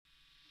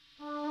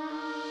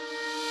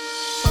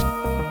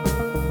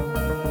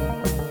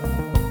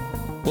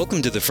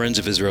Welcome to the Friends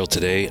of Israel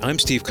Today. I'm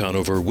Steve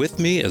Conover. With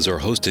me as our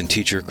host and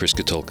teacher, Chris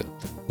Katulka.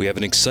 We have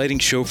an exciting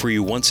show for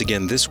you once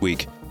again this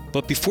week.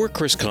 But before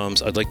Chris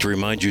comes, I'd like to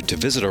remind you to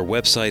visit our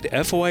website,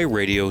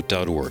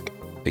 foiradio.org.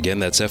 Again,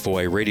 that's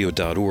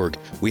foiradio.org.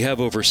 We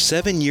have over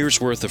 7 years'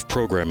 worth of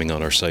programming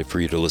on our site for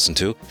you to listen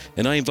to,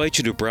 and I invite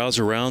you to browse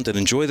around and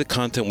enjoy the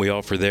content we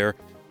offer there,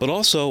 but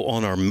also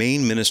on our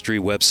main ministry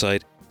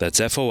website, that's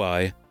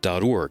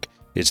foi.org.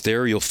 It's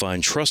there you'll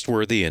find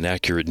trustworthy and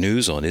accurate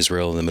news on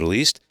Israel and the Middle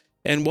East.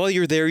 And while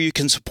you're there, you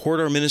can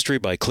support our ministry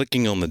by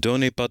clicking on the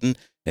donate button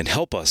and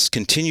help us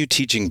continue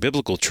teaching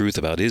biblical truth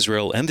about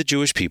Israel and the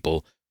Jewish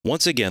people.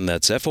 Once again,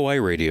 that's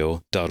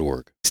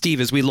foiradio.org. Steve,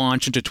 as we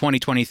launch into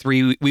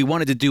 2023, we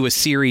wanted to do a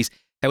series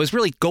that was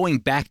really going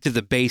back to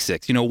the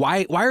basics. You know,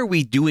 why are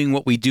we doing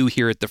what we do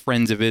here at the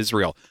Friends of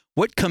Israel?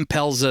 What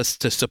compels us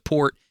to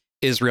support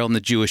Israel and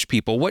the Jewish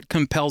people? What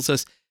compels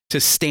us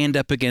to stand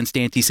up against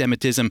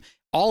anti-Semitism?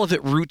 All of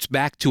it roots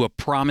back to a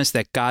promise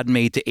that God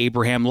made to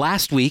Abraham.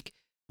 Last week,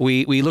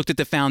 we looked at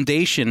the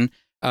foundation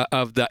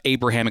of the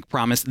Abrahamic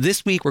promise.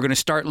 This week, we're going to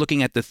start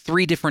looking at the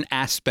 3 different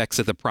aspects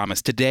of the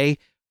promise. Today,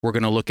 we're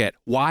going to look at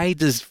why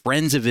does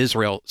Friends of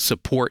Israel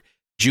support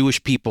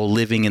Jewish people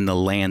living in the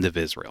land of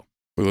Israel?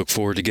 We look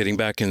forward to getting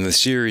back in the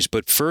series,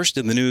 but first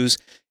in the news,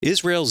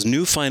 Israel's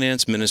new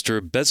finance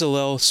minister,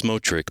 Bezalel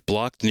Smotrich,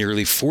 blocked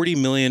nearly $40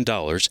 million,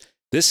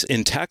 this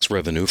in tax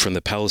revenue from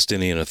the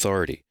Palestinian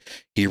Authority.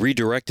 He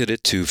redirected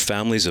it to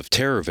families of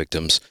terror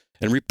victims,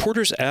 and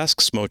reporters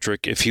asked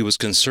Smotrich if he was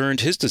concerned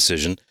his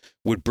decision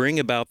would bring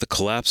about the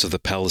collapse of the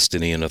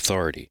Palestinian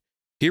Authority.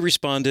 He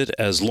responded,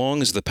 "As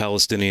long as the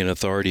Palestinian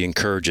Authority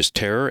encourages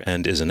terror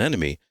and is an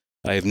enemy,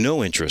 I have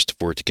no interest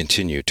for it to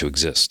continue to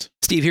exist."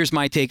 Steve, here's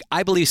my take.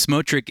 I believe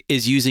Smotrich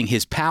is using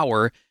his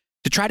power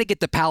to try to get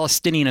the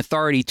Palestinian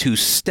Authority to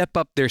step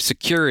up their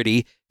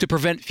security to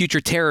prevent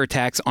future terror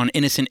attacks on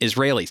innocent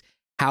Israelis.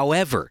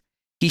 However,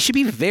 he should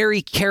be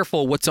very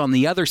careful what's on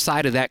the other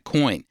side of that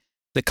coin.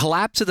 The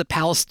collapse of the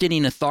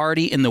Palestinian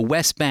Authority in the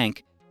West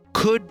Bank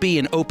could be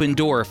an open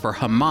door for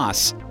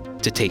Hamas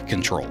to take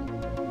control.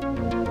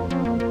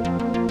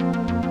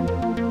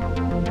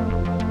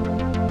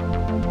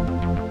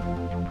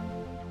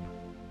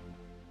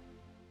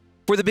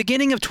 For the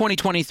beginning of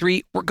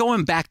 2023, we're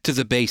going back to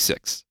the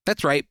basics.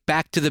 That's right,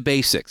 back to the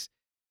basics.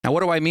 Now, what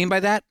do I mean by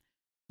that?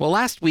 Well,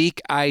 last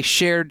week, I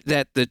shared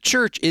that the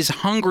church is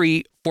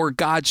hungry for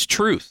God's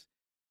truth.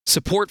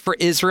 Support for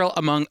Israel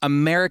among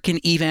American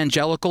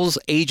evangelicals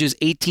ages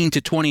 18 to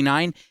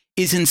 29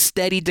 is in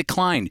steady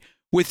decline,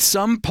 with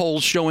some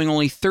polls showing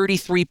only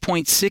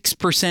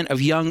 33.6% of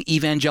young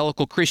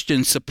evangelical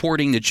Christians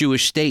supporting the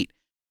Jewish state.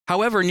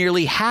 However,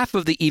 nearly half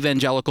of the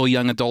evangelical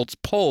young adults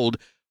polled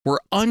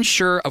were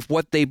unsure of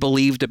what they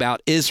believed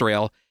about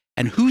Israel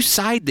and whose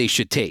side they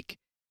should take.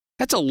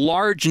 That's a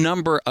large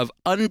number of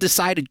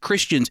undecided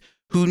Christians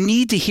who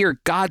need to hear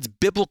God's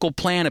biblical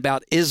plan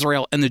about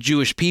Israel and the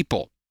Jewish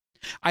people.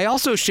 I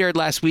also shared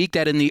last week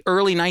that in the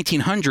early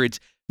 1900s,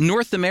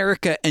 North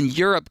America and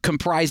Europe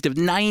comprised of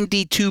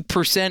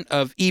 92%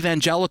 of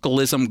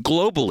evangelicalism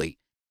globally.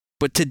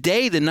 But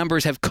today, the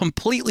numbers have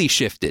completely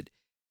shifted.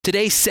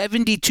 Today,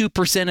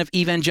 72% of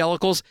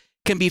evangelicals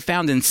can be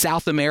found in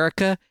South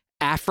America,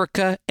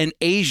 Africa, and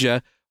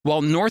Asia,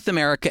 while North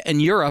America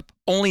and Europe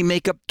only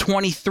make up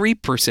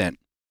 23%.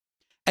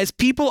 As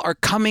people are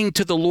coming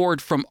to the Lord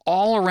from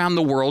all around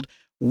the world,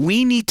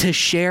 we need to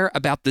share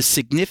about the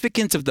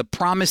significance of the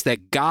promise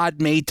that God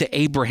made to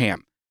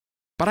Abraham.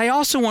 But I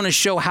also want to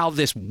show how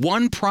this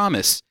one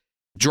promise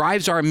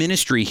drives our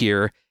ministry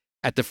here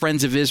at the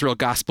Friends of Israel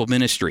Gospel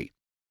Ministry.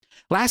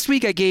 Last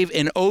week, I gave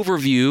an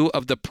overview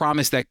of the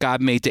promise that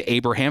God made to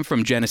Abraham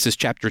from Genesis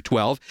chapter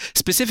 12,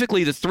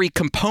 specifically the 3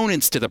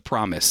 components to the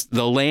promise: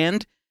 the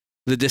land,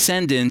 the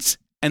descendants,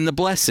 and the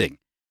blessing.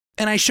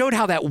 And I showed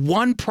how that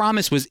one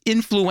promise was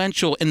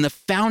influential in the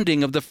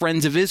founding of the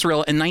Friends of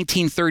Israel in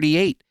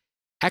 1938.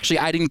 Actually,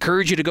 I'd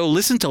encourage you to go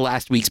listen to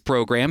last week's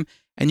program,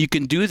 and you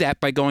can do that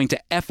by going to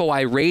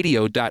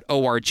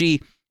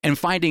foiradio.org and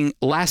finding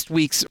last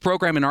week's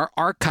program in our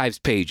archives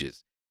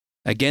pages.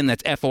 Again,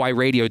 that's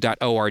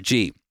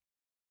foiradio.org.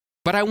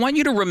 But I want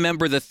you to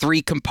remember the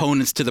 3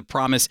 components to the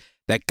promise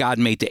that God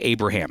made to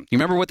Abraham. You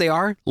remember what they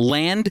are?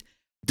 Land,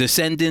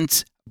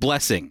 descendants,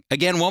 blessing.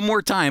 Again, one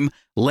more time,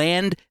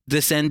 land,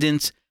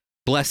 descendants,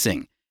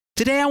 blessing.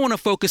 Today, I want to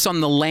focus on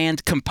the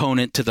land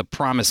component to the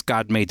promise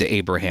God made to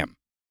Abraham.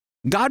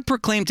 God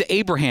proclaimed to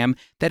Abraham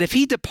that if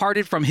he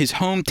departed from his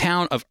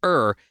hometown of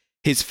Ur,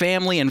 his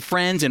family and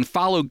friends, and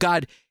followed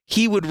God,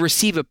 he would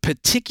receive a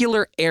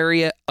particular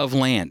area of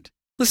land.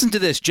 Listen to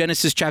this,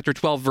 Genesis chapter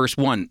 12, verse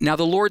 1. Now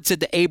the Lord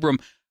said to Abram,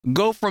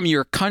 "Go from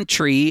your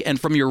country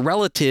and from your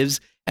relatives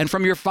and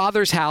from your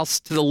father's house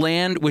to the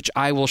land which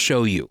I will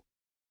show you."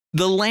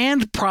 The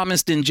land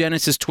promised in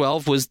Genesis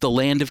 12 was the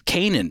land of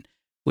Canaan,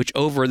 which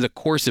over the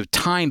course of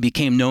time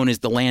became known as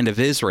the land of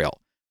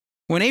Israel.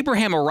 When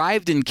Abraham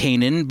arrived in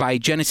Canaan by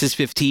Genesis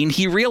 15,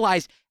 he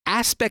realized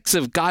aspects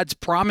of God's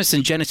promise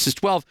in Genesis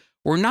 12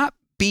 were not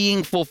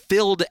being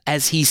fulfilled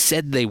as he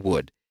said they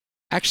would.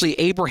 Actually,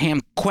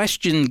 Abraham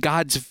questioned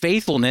God's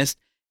faithfulness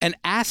and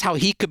asked how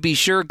he could be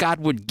sure God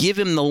would give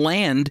him the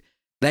land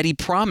that he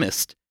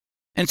promised.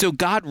 And so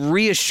God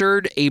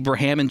reassured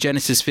Abraham in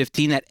Genesis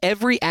 15 that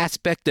every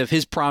aspect of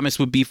his promise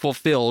would be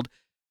fulfilled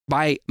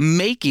by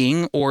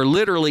making, or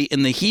literally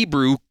in the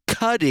Hebrew,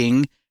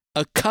 cutting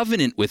a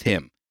covenant with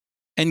him.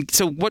 And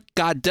so what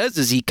God does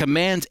is he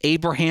commands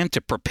Abraham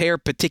to prepare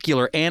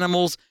particular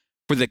animals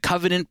for the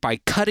covenant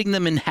by cutting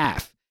them in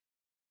half.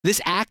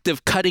 This act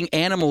of cutting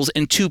animals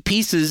in two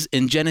pieces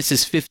in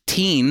Genesis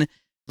 15,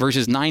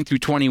 verses 9 through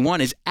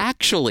 21, is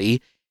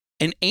actually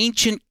an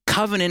ancient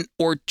covenant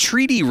or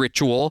treaty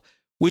ritual,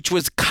 which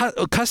was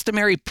a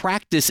customary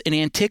practice in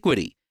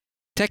antiquity.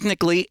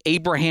 Technically,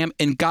 Abraham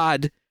and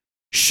God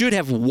should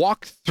have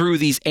walked through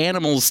these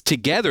animals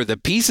together, the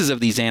pieces of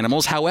these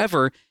animals.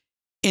 However,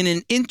 in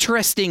an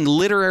interesting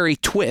literary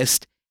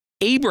twist,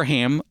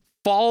 Abraham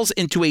falls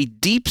into a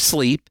deep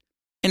sleep,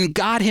 and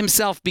God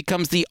himself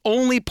becomes the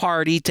only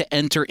party to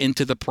enter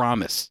into the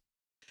promise.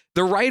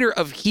 The writer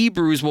of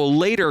Hebrews will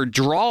later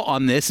draw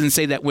on this and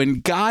say that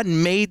when God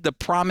made the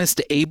promise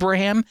to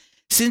Abraham,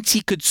 since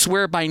he could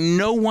swear by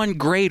no one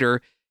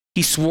greater,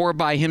 he swore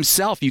by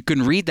himself. You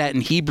can read that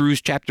in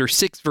Hebrews chapter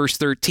 6, verse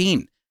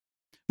 13.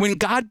 When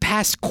God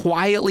passed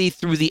quietly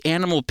through the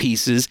animal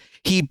pieces,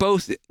 he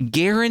both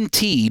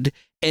guaranteed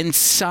and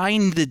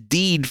signed the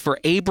deed for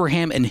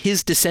Abraham and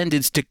his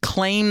descendants to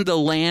claim the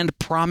land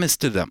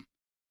promised to them.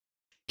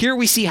 Here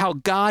we see how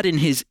God, in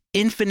his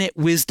infinite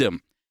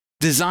wisdom,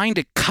 designed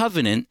a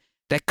covenant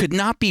that could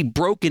not be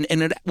broken,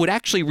 and it would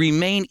actually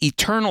remain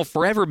eternal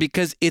forever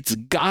because it's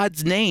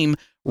God's name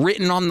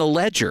written on the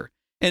ledger.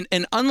 And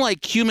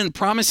unlike human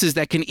promises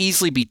that can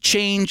easily be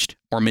changed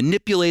or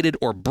manipulated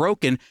or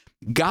broken,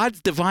 God's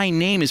divine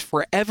name is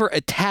forever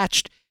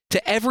attached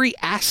to every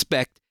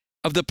aspect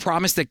of the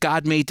promise that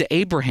God made to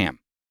Abraham.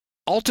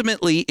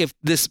 Ultimately, if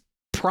this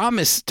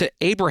promise to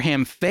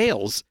Abraham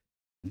fails,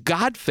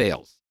 God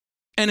fails.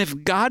 And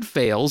if God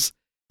fails,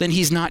 then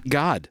he's not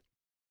God.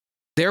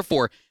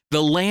 Therefore,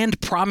 the land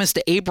promised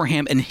to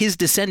Abraham and his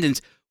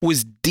descendants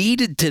was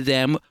deeded to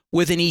them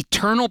with an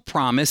eternal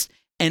promise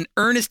and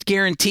earnest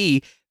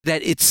guarantee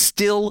that it's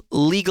still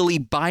legally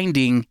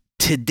binding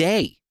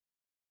today.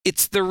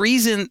 It's the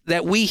reason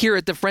that we here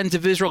at the Friends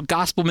of Israel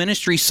Gospel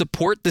Ministry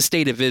support the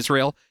state of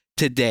Israel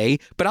today,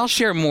 but I'll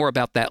share more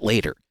about that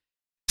later.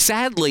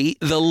 Sadly,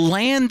 the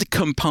land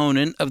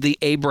component of the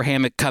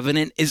Abrahamic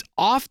Covenant is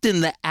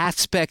often the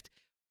aspect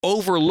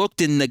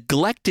overlooked and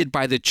neglected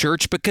by the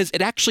church because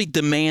it actually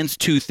demands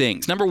two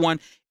things. Number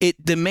one,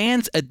 it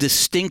demands a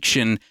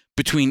distinction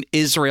between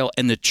Israel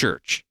and the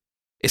church.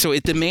 So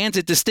it demands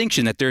a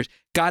distinction that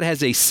God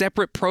has a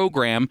separate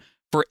program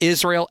for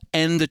Israel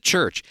and the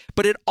church.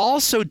 But it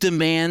also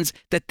demands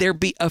that there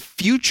be a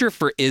future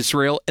for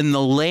Israel in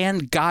the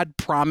land God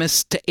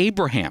promised to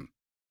Abraham.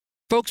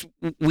 Folks,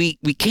 we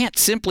can't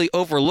simply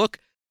overlook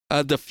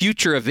the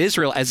future of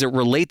Israel as it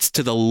relates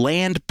to the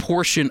land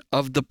portion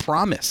of the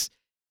promise.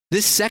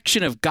 This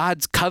section of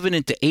God's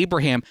covenant to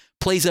Abraham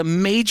plays a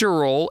major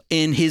role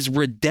in his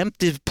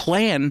redemptive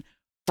plan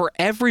for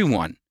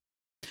everyone.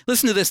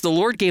 Listen to this. The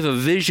Lord gave a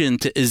vision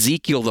to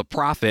Ezekiel the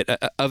prophet,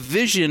 a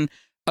vision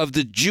of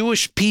the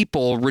Jewish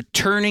people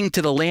returning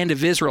to the land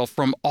of Israel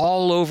from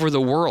all over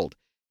the world.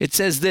 It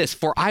says this,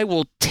 "For I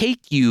will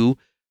take you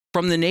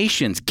from the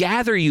nations,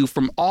 gather you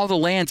from all the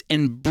lands,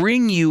 and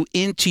bring you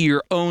into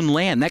your own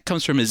land." That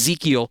comes from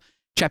Ezekiel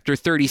chapter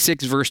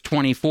 36, verse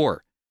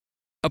 24.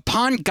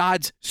 Upon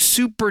God's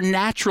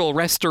supernatural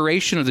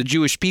restoration of the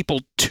Jewish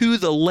people to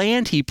the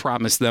land he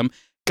promised them,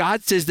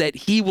 God says that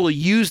he will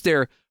use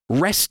their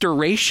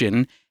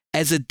restoration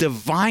as a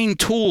divine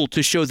tool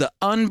to show the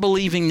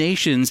unbelieving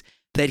nations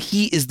that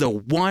he is the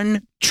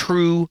one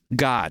true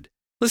God.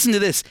 Listen to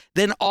this.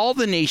 "Then all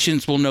the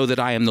nations will know that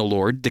I am the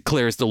Lord,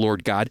 declares the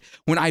Lord God,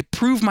 when I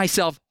prove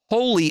myself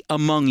holy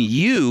among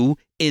you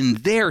in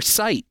their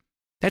sight."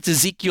 That's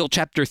Ezekiel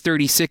chapter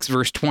 36,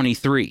 verse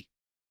 23.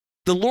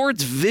 The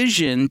Lord's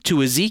vision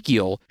to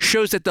Ezekiel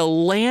shows that the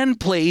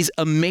land plays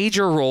a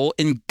major role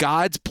in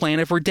God's plan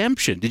of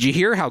redemption. Did you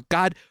hear how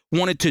God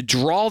wanted to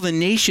draw the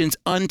nations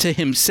unto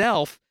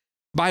himself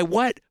by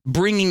what?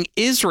 Bringing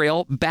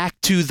Israel back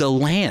to the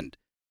land.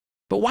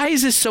 But why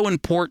is this so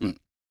important?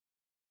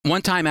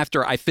 One time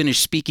after I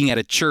finished speaking at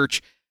a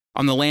church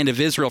on the land of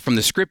Israel from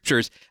the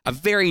scriptures, a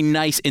very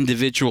nice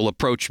individual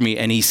approached me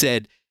and he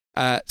said,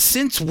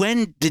 "Since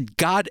when did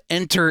God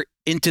enter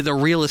into the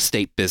real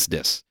estate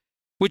business?"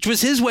 Which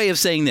was his way of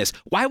saying this.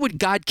 Why would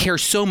God care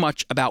so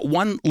much about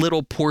one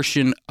little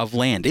portion of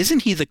land?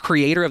 Isn't he the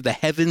creator of the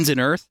heavens and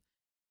earth?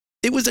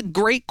 It was a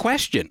great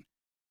question.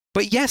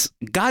 But yes,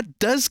 God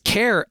does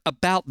care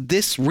about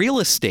this real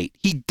estate.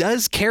 He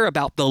does care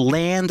about the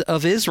land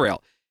of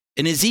Israel.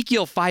 In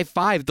Ezekiel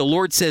 5:5, the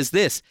Lord says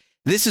this.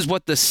 This is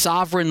what the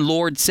sovereign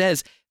Lord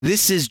says.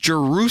 "This is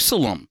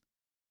Jerusalem.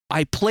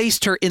 I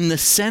placed her in the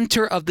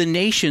center of the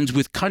nations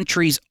with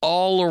countries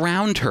all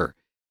around her."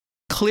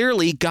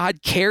 Clearly,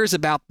 God cares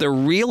about the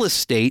real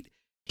estate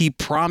he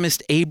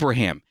promised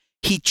Abraham.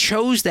 He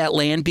chose that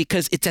land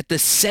because it's at the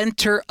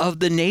center of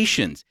the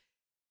nations.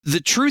 The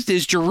truth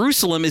is,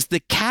 Jerusalem is the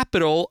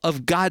capital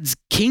of God's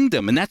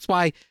kingdom. And that's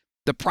why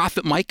the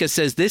prophet Micah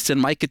says this in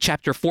Micah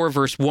chapter 4,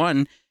 verse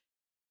 1.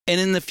 And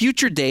in the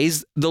future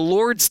days, the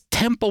Lord's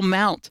Temple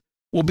Mount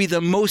will be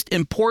the most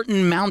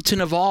important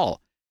mountain of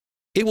all.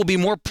 It will be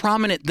more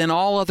prominent than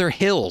all other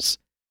hills.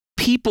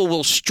 People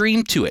will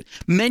stream to it.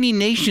 Many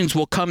nations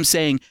will come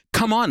saying,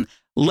 come on,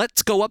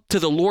 let's go up to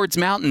the Lord's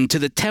mountain, to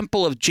the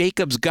temple of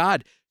Jacob's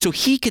God, so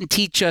he can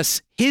teach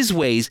us his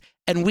ways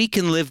and we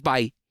can live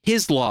by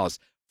his laws.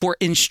 For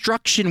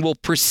instruction will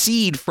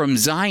proceed from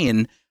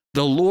Zion,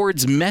 the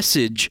Lord's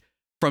message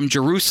from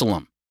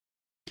Jerusalem.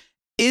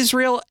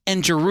 Israel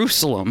and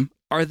Jerusalem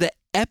are the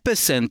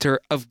epicenter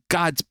of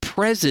God's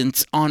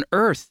presence on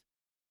earth.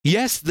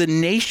 Yes, the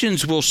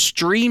nations will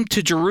stream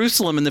to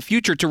Jerusalem in the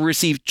future to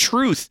receive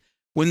truth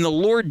when the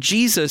Lord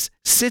Jesus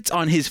sits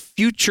on his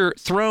future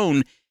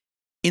throne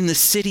in the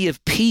city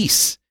of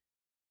peace.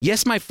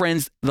 Yes, my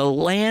friends, the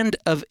land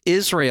of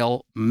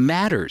Israel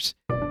matters.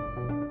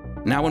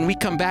 Now, when we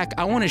come back,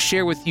 I want to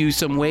share with you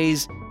some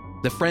ways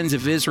the Friends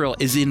of Israel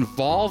is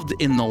involved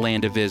in the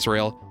land of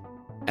Israel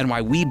and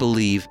why we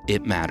believe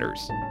it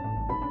matters.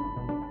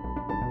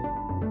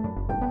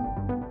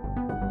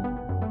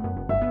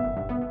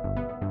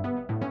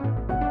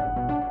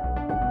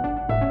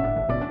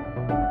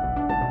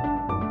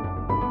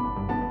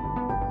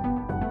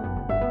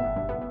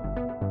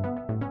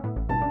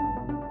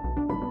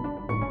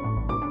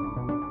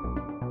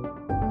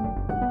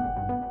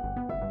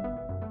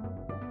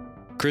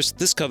 Chris,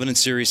 this covenant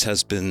series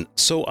has been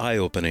so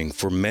eye-opening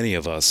for many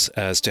of us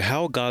as to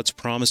how God's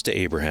promise to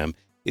Abraham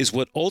is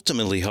what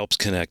ultimately helps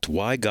connect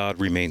why God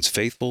remains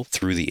faithful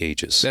through the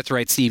ages. That's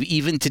right, Steve.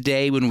 Even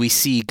today, when we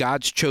see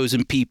God's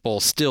chosen people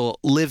still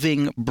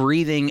living,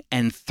 breathing,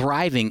 and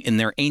thriving in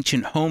their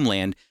ancient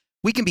homeland,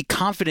 we can be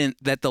confident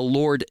that the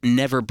Lord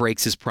never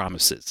breaks his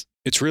promises.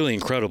 It's really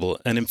incredible.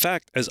 And in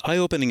fact, as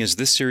eye-opening as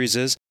this series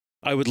is,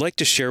 I would like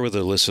to share with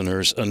our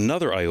listeners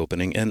another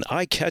eye-opening and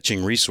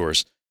eye-catching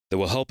resource that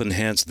will help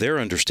enhance their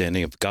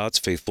understanding of God's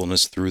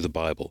faithfulness through the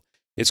Bible.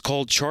 It's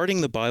called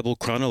Charting the Bible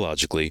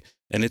Chronologically,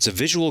 and it's a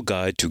visual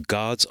guide to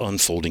God's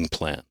unfolding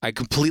plan. I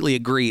completely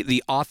agree.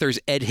 The authors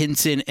Ed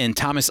Hinson and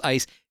Thomas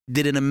Ice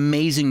did an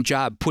amazing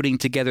job putting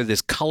together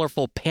this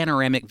colorful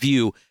panoramic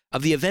view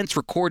of the events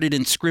recorded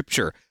in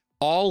Scripture,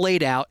 all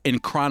laid out in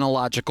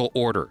chronological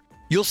order.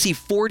 You'll see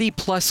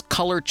 40-plus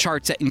color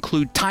charts that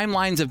include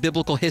timelines of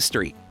biblical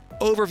history,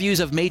 overviews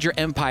of major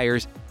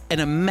empires, and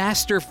a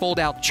master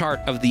fold-out chart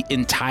of the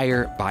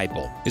entire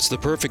Bible. It's the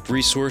perfect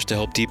resource to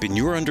help deepen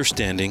your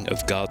understanding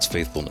of God's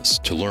faithfulness.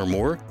 To learn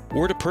more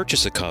or to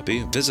purchase a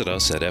copy, visit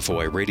us at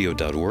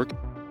foiradio.org.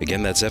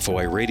 Again, that's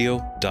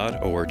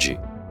foiradio.org.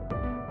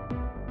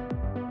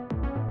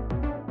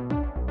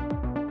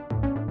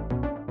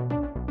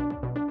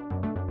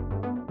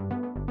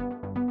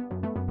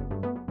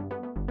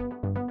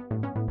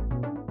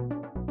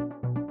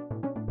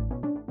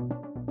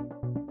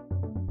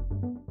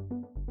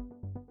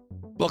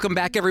 Welcome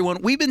back, everyone.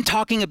 We've been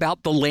talking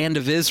about the land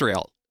of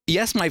Israel.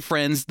 Yes, my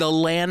friends, the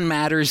land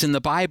matters in the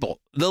Bible.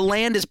 The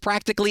land is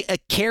practically a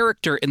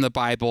character in the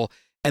Bible,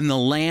 and the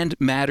land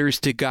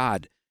matters to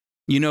God.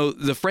 You know,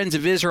 the Friends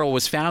of Israel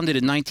was founded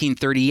in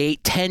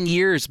 1938, 10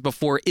 years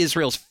before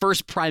Israel's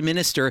first prime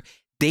minister,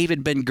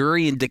 David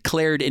Ben-Gurion,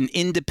 declared an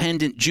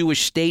independent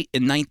Jewish state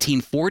in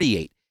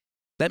 1948.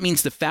 That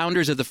means the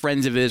founders of the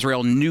Friends of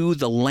Israel knew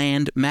the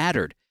land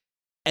mattered,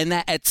 and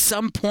that at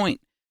some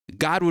point,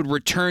 God would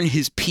return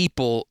his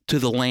people to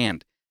the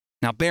land.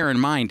 Now, bear in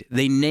mind,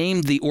 they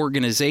named the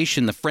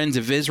organization the Friends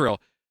of Israel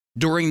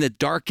during the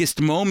darkest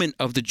moment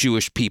of the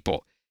Jewish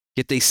people,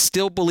 yet they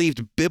still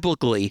believed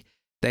biblically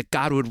that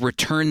God would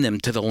return them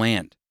to the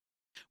land.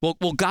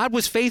 Well, God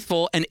was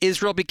faithful, and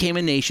Israel became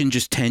a nation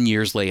just 10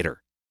 years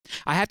later.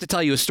 I have to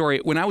tell you a story.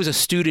 When I was a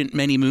student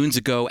many moons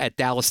ago at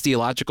Dallas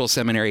Theological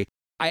Seminary,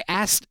 I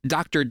asked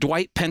Dr.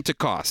 Dwight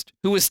Pentecost,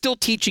 who was still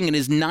teaching in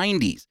his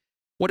 90s,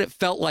 what it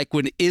felt like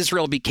when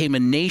Israel became a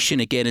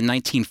nation again in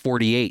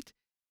 1948.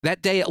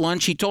 That day at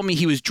lunch, he told me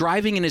he was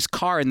driving in his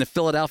car in the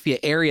Philadelphia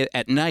area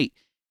at night,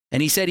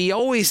 and he said he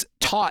always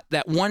taught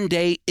that one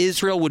day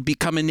Israel would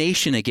become a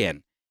nation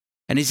again.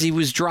 And as he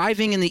was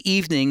driving in the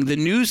evening, the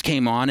news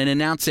came on and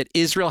announced that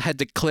Israel had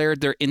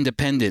declared their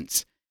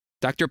independence.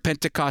 Dr.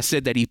 Pentecost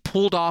said that he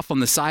pulled off on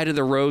the side of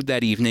the road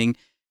that evening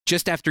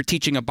just after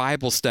teaching a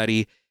Bible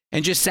study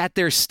and just sat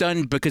there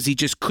stunned because he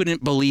just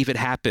couldn't believe it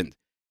happened.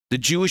 The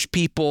Jewish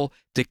people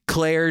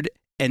declared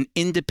an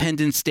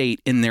independent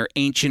state in their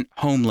ancient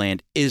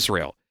homeland,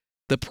 Israel.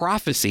 The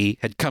prophecy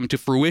had come to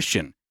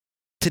fruition.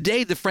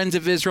 Today, the Friends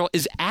of Israel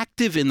is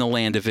active in the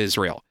land of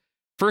Israel.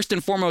 First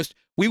and foremost,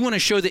 we want to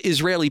show the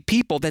Israeli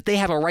people that they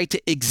have a right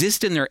to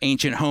exist in their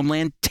ancient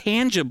homeland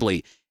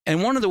tangibly.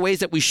 And one of the ways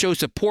that we show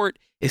support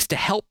is to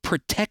help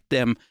protect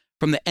them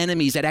from the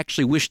enemies that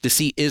actually wish to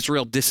see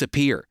Israel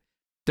disappear.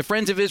 The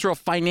Friends of Israel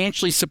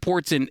financially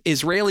supports an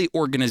Israeli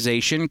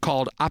organization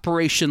called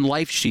Operation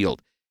Life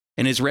Shield,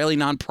 an Israeli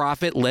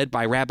nonprofit led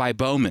by Rabbi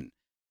Bowman.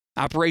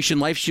 Operation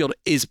Life Shield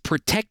is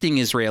protecting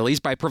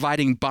Israelis by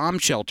providing bomb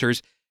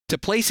shelters to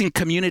place in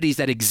communities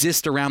that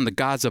exist around the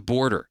Gaza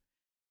border.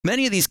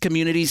 Many of these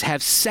communities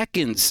have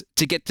seconds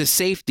to get to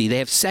safety. They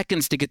have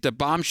seconds to get to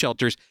bomb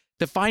shelters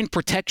to find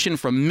protection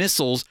from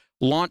missiles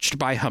launched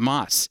by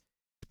Hamas.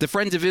 The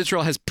Friends of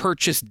Israel has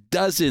purchased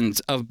dozens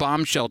of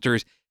bomb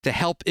shelters to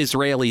help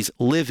Israelis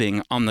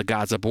living on the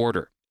Gaza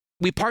border.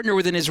 We partner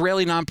with an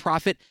Israeli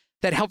nonprofit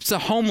that helps the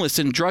homeless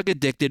and drug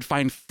addicted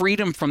find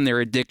freedom from their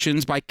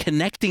addictions by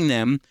connecting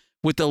them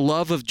with the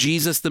love of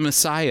Jesus the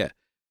Messiah.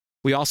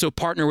 We also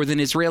partner with an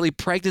Israeli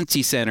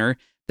pregnancy center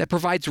that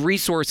provides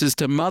resources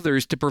to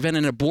mothers to prevent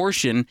an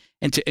abortion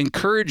and to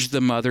encourage the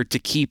mother to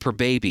keep her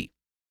baby.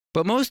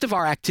 But most of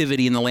our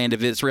activity in the land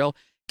of Israel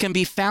can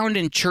be found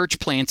in church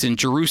plants in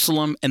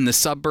Jerusalem and the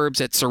suburbs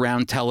that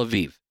surround Tel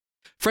Aviv.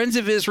 Friends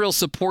of Israel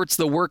supports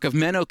the work of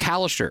Menno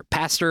Kalisher,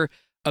 pastor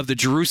of the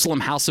Jerusalem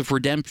House of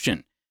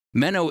Redemption.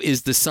 Menno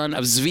is the son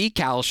of Zvi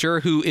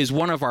Kalisher, who is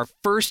one of our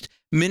first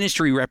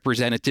ministry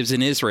representatives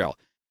in Israel.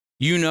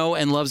 You know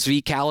and love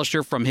Zvi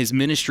Kalisher from his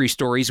ministry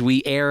stories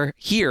we air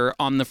here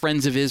on the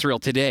Friends of Israel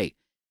today.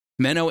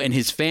 Menno and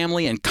his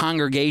family and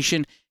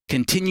congregation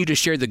continue to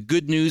share the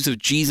good news of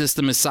Jesus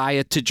the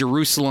Messiah to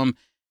Jerusalem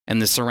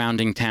and the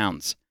surrounding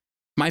towns.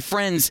 My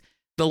friends,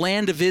 the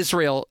land of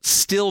Israel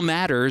still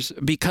matters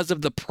because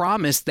of the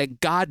promise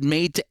that God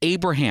made to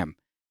Abraham.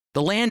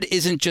 The land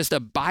isn't just a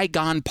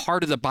bygone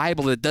part of the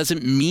Bible that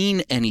doesn't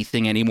mean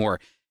anything anymore.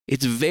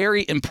 It's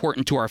very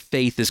important to our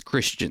faith as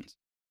Christians.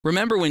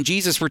 Remember, when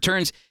Jesus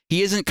returns,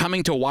 he isn't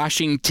coming to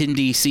Washington,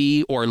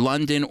 D.C., or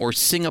London, or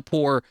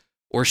Singapore,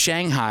 or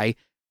Shanghai.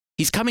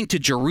 He's coming to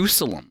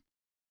Jerusalem.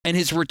 And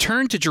his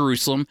return to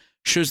Jerusalem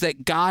shows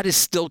that God is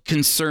still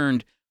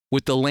concerned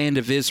with the land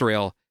of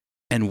Israel,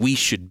 and we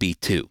should be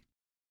too.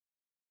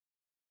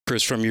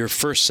 Chris, from your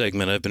first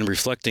segment, I've been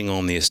reflecting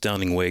on the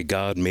astounding way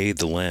God made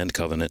the land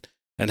covenant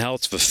and how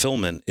its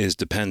fulfillment is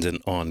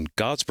dependent on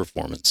God's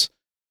performance,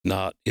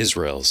 not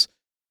Israel's.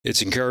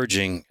 It's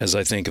encouraging as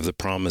I think of the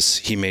promise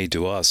he made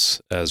to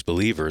us as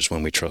believers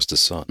when we trust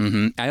his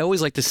son. I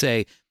always like to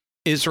say,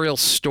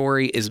 Israel's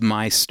story is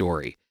my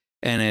story.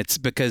 And it's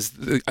because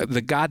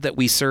the God that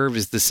we serve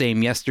is the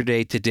same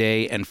yesterday,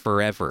 today, and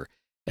forever.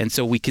 And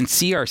so we can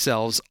see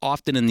ourselves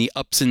often in the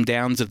ups and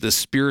downs of the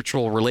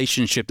spiritual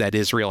relationship that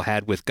Israel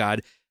had with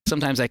God.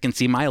 Sometimes I can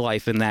see my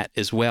life in that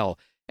as well.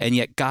 And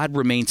yet God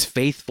remains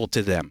faithful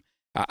to them.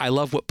 I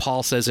love what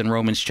Paul says in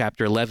Romans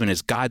chapter 11,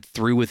 as God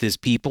through with his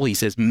people, he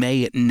says,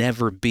 may it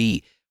never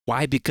be.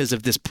 Why? Because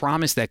of this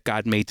promise that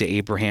God made to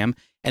Abraham,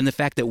 and the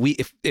fact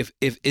that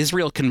if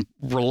Israel can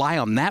rely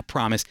on that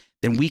promise,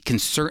 then we can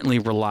certainly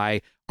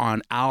rely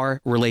on our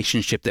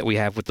relationship that we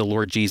have with the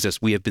Lord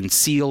Jesus. We have been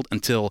sealed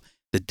until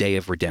the day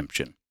of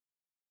redemption.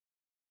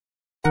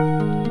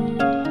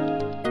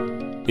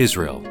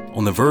 Israel,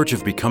 on the verge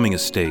of becoming a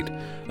state,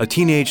 a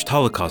teenage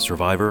Holocaust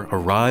survivor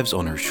arrives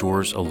on her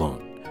shores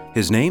alone.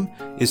 His name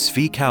is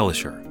Zvi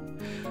Kalisher.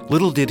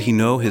 Little did he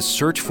know his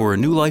search for a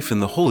new life in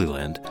the Holy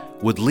Land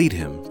would lead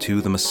him to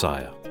the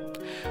Messiah.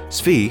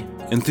 Zvi,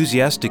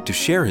 enthusiastic to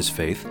share his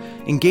faith,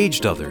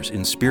 engaged others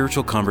in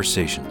spiritual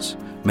conversations,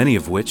 many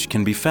of which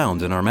can be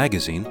found in our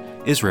magazine,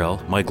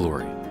 Israel, My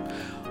Glory.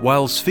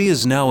 While Zvi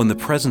is now in the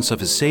presence of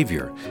his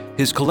Savior,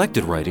 his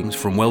collected writings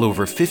from well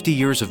over 50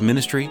 years of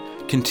ministry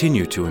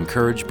continue to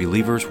encourage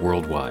believers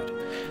worldwide.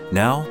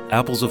 Now,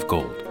 Apples of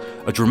Gold,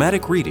 a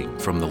dramatic reading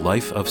from the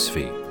life of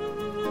Zvi.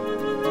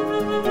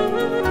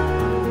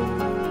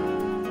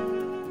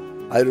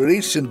 I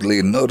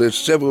recently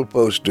noticed several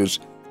posters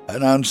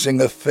announcing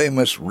a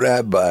famous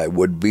rabbi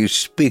would be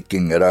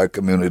speaking at our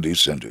community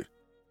center.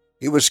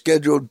 He was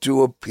scheduled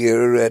to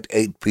appear at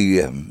 8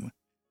 p.m.,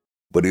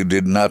 but he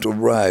did not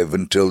arrive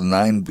until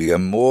 9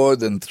 p.m. More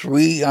than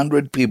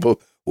 300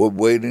 people were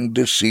waiting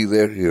to see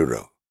their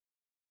hero.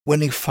 When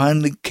he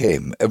finally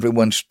came,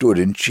 everyone stood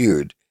and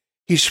cheered.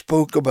 He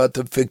spoke about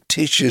the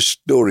fictitious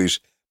stories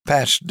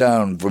passed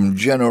down from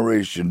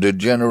generation to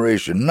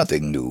generation,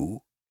 nothing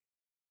new.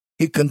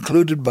 He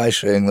concluded by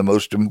saying the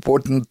most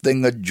important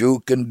thing a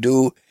Jew can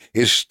do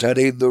is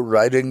study the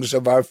writings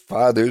of our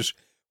fathers,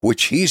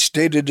 which he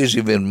stated is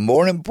even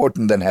more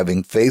important than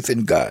having faith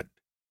in God.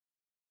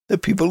 The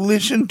people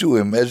listened to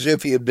him as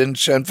if he had been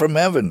sent from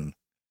heaven.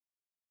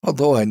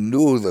 Although I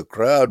knew the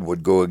crowd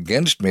would go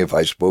against me if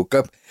I spoke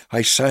up,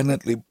 I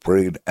silently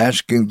prayed,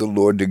 asking the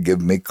Lord to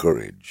give me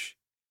courage.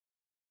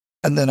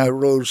 And then I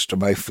rose to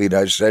my feet.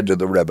 I said to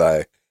the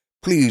rabbi,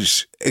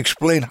 "Please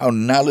explain how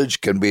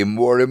knowledge can be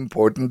more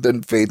important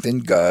than faith in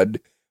God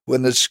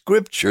when the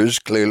Scriptures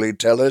clearly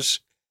tell us,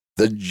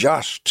 'The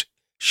just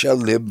shall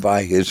live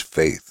by his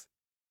faith.'"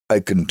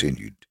 I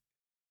continued,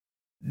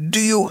 "Do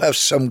you have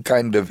some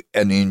kind of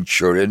an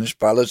insurance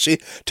policy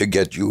to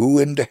get you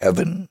into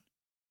heaven?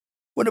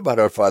 What about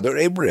our father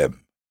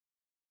Abraham?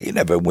 He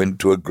never went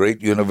to a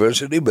great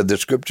university, but the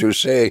Scriptures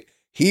say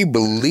he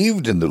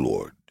believed in the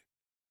Lord,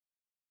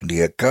 and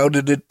he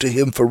accounted it to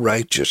him for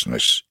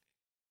righteousness.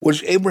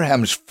 Was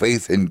Abraham's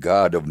faith in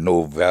God of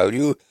no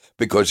value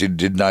because he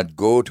did not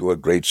go to a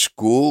great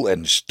school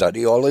and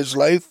study all his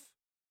life?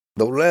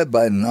 The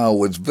rabbi now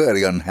was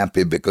very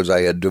unhappy because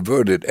I had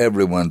diverted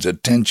everyone's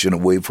attention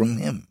away from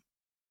him.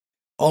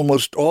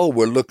 Almost all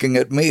were looking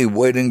at me,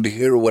 waiting to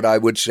hear what I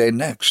would say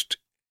next.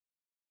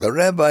 The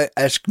rabbi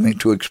asked me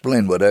to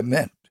explain what I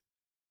meant.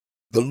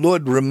 The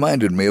Lord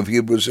reminded me of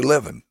Hebrews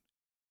 11.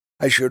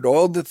 I shared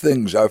all the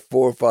things our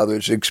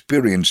forefathers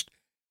experienced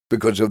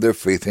because of their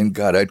faith in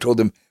God. I told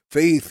them,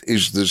 faith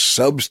is the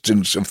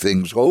substance of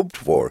things hoped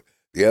for,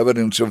 the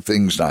evidence of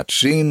things not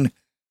seen,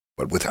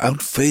 but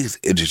without faith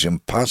it is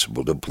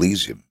impossible to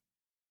please Him.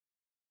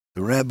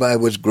 The rabbi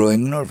was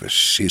growing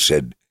nervous. He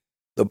said,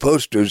 the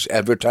posters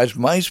advertise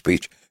my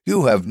speech.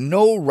 You have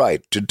no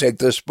right to take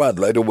the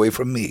spotlight away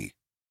from me.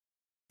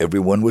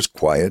 Everyone was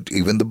quiet,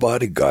 even the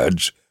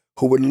bodyguards,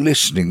 who were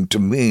listening to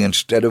me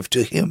instead of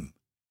to him.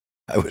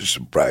 I was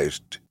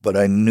surprised, but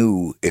I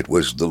knew it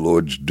was the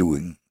Lord's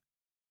doing.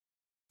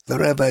 The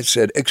rabbi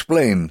said,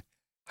 explain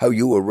how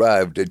you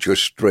arrived at your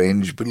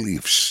strange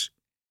beliefs.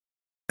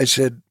 I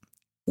said,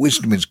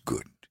 wisdom is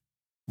good,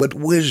 but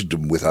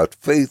wisdom without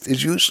faith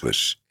is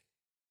useless.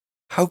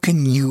 How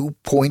can you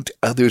point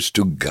others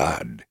to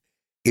God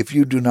if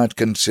you do not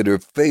consider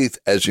faith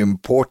as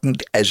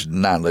important as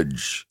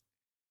knowledge?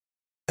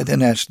 I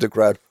then asked the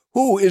crowd,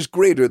 who is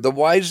greater, the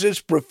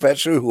wisest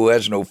professor who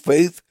has no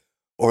faith,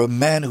 or a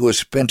man who has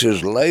spent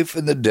his life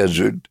in the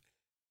desert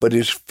but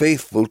is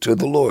faithful to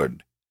the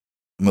Lord?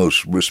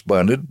 Most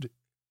responded,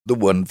 the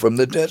one from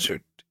the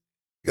desert.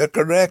 You're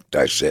correct,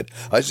 I said.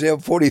 Isaiah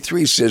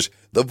 43 says,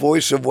 the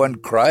voice of one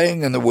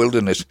crying in the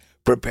wilderness,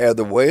 prepare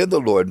the way of the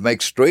Lord,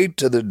 make straight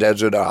to the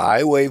desert a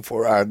highway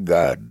for our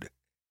God.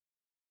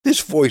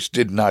 This voice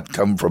did not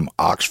come from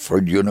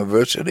Oxford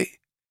University,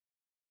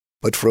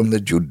 but from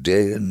the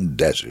Judean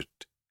desert.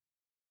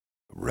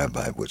 The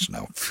rabbi was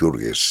now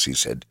furious. He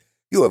said,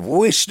 you have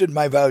wasted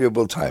my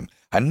valuable time.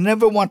 I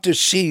never want to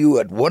see you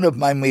at one of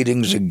my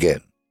meetings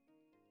again.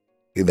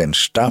 He then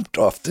stomped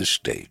off the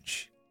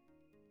stage.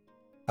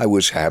 I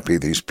was happy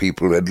these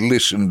people had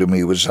listened to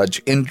me with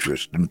such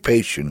interest and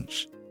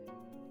patience.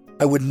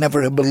 I would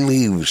never have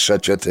believed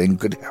such a thing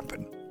could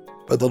happen,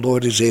 but the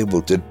Lord is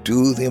able to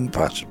do the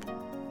impossible.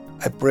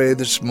 I pray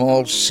the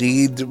small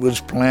seed that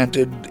was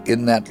planted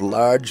in that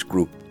large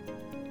group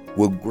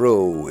will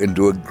grow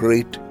into a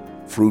great,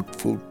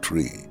 fruitful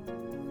tree.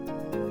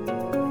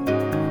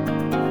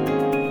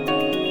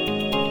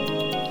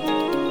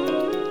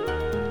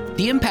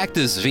 The impact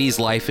of Zvi's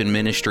life and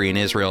ministry in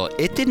Israel,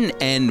 it didn't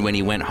end when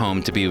he went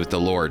home to be with the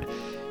Lord.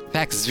 In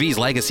fact, Zvi's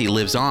legacy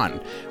lives on.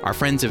 Our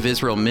Friends of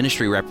Israel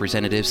ministry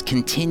representatives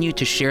continue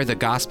to share the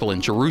gospel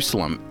in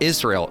Jerusalem,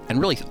 Israel, and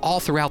really all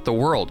throughout the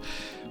world.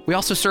 We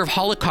also serve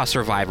Holocaust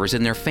survivors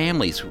and their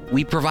families.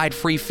 We provide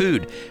free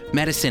food,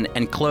 medicine,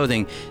 and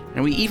clothing,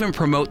 and we even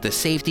promote the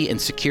safety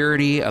and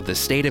security of the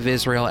state of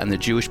Israel and the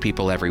Jewish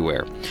people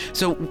everywhere.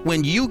 So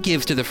when you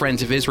give to the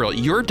Friends of Israel,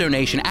 your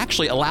donation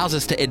actually allows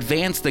us to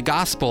advance the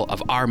gospel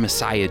of our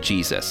Messiah,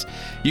 Jesus.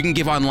 You can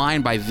give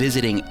online by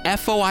visiting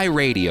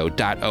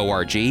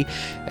foiradio.org.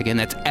 Again,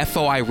 that's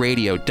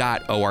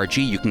foiradio.org.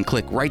 You can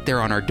click right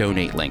there on our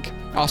donate link.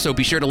 Also,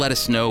 be sure to let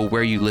us know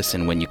where you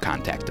listen when you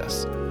contact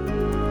us.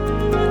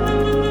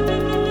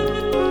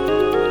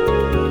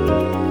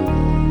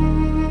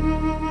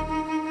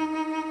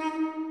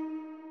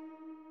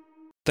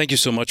 Thank you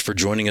so much for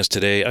joining us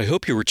today. I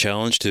hope you were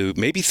challenged to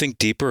maybe think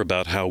deeper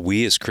about how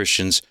we as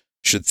Christians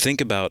should think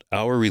about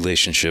our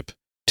relationship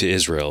to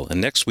Israel.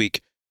 And next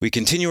week, we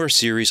continue our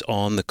series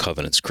on the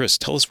covenants. Chris,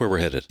 tell us where we're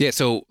headed. Yeah,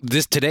 so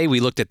today we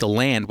looked at the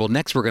land. Well,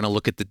 next we're going to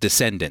look at the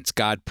descendants.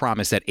 God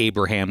promised that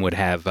Abraham would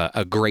have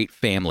a great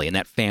family, and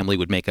that family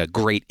would make a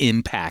great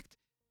impact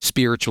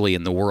spiritually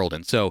in the world.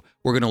 And so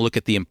we're going to look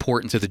at the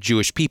importance of the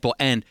Jewish people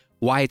and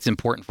why it's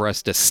important for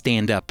us to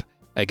stand up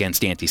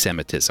against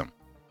anti-Semitism.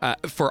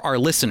 For our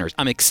listeners,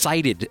 I'm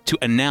excited to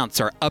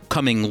announce our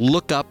upcoming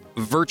Look Up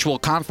virtual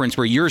conference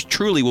where yours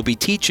truly will be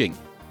teaching.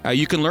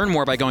 You can learn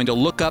more by going to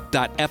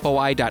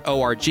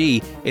lookup.foi.org.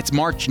 It's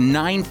March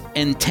 9th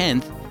and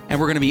 10th, and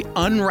we're going to be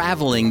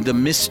unraveling the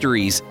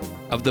mysteries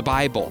of the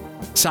Bible,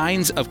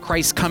 signs of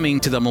Christ's coming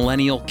to the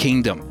millennial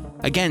kingdom.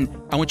 Again,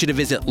 I want you to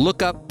visit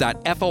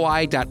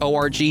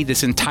lookup.foi.org.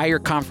 This entire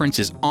conference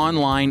is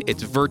online.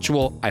 It's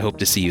virtual. I hope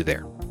to see you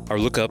there. Our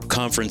Look Up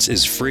conference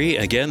is free.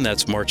 Again,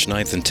 that's March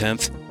 9th and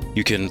 10th.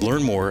 You can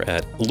learn more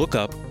at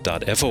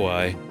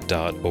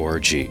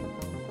lookup.foi.org.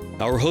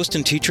 Our host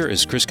and teacher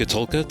is Chris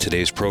Katulka.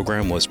 Today's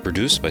program was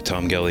produced by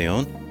Tom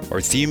Gallione.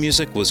 Our theme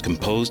music was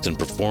composed and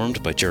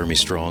performed by Jeremy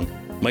Strong.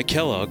 Mike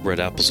Kellogg read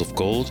Apples of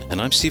Gold,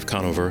 and I'm Steve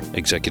Conover,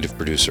 executive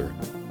producer.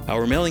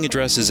 Our mailing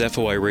address is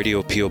FOI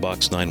Radio P.O.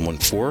 Box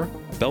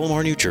 914,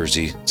 Belmar, New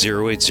Jersey,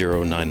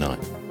 08099.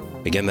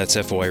 Again, that's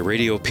FOI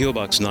Radio P.O.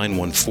 Box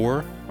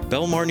 914,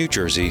 Belmar, New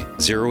Jersey,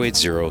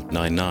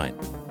 08099.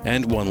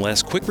 And one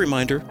last quick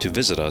reminder to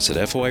visit us at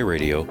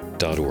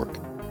foiradio.org.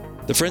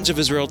 The Friends of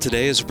Israel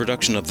Today is a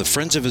production of the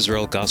Friends of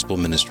Israel Gospel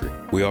Ministry.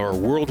 We are a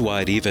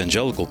worldwide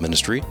evangelical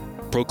ministry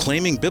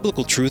proclaiming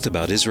biblical truth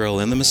about Israel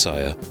and the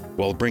Messiah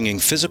while bringing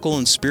physical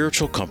and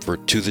spiritual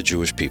comfort to the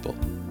Jewish people.